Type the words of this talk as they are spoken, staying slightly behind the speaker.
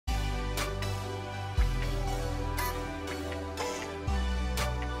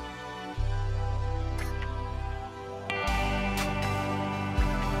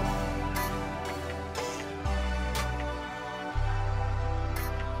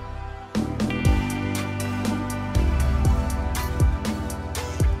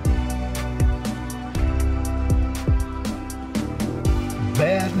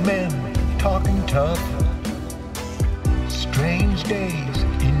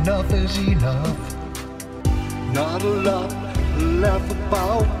enough is enough. Not a lot to laugh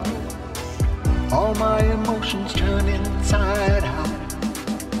about. All my emotions turn inside out.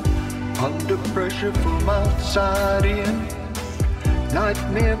 Under pressure from outside in.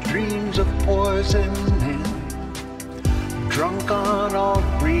 Nightmare dreams of poisoning. Drunk on all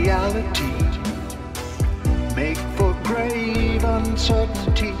reality. Make for grave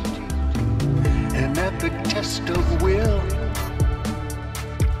uncertainty. An epic test of will.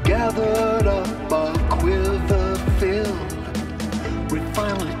 Gathered up a quiver filled with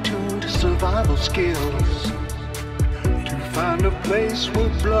finely tuned survival skills. To find a place where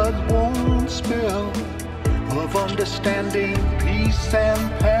blood won't spill. Of understanding, peace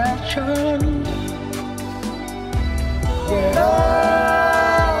and passion. Where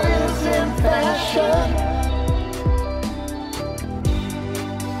love is in fashion.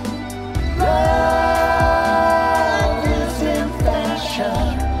 Love is in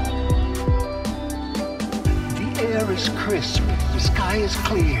fashion. The air is crisp, the sky is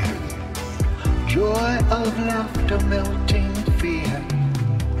clear. Joy of laughter melting fear.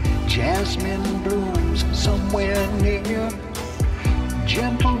 Jasmine blooms somewhere near.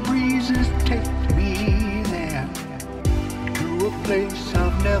 Gentle breezes take me there. To a place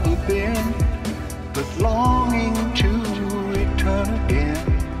I've never been, but longing to return again.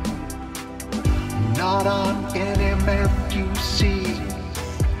 Not on any map you see,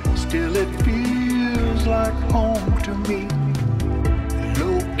 still it feels like home to me.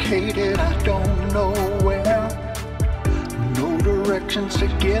 Located I don't know where, no directions to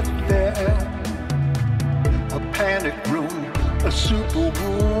get there. A panic room, a super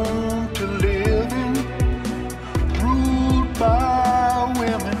room to live in, ruled by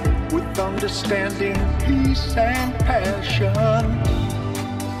women with understanding, peace and passion.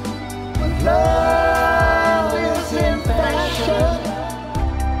 Love is in fashion.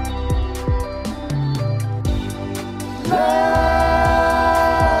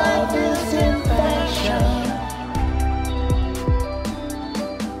 Love is in fashion.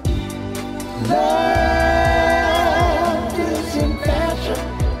 Love is in fashion. Love is in fashion.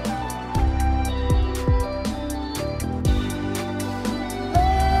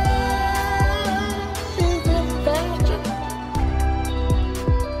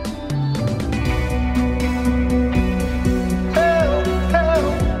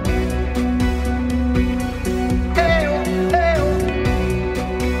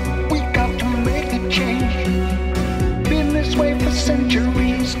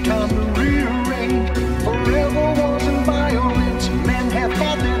 Centuries, time to rearrange. Forever wars and violence, men have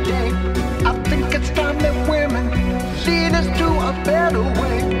had their day. I think it's time that women lead us to a better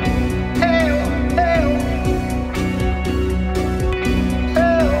way. Hail, hail,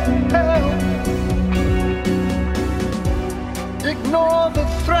 hail, hail. Ignore the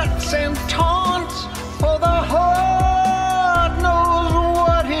threats and taunts, for the heart knows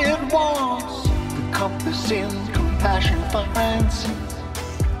what it wants. The compass in compassion finds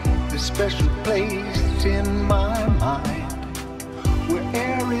a special place in my mind, where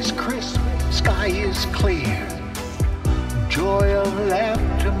air is crisp, sky is clear. Joy of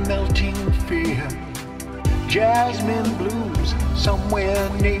laughter melting fear. Jasmine blooms somewhere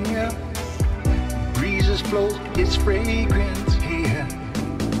near. Breezes float its fragrance here.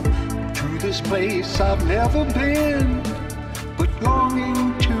 To this place I've never been, but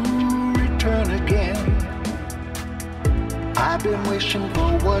longing to return again. I've been wishing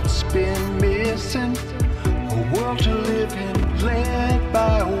for what's been missing. A world to live in, led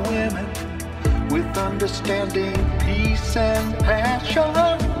by women with understanding, peace and passion.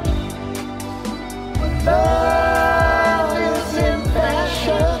 Love is in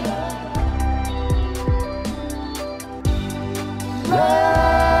fashion. Love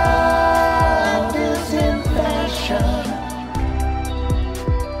is in fashion.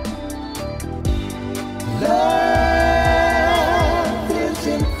 Love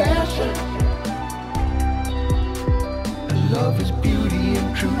Love is beauty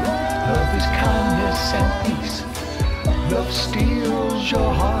and truth. Love is kindness and peace. Love steals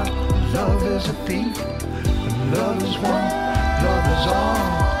your heart. Love is a thief. Love is one. Love is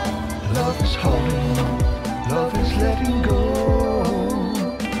all. Love is holding on. Love is letting go.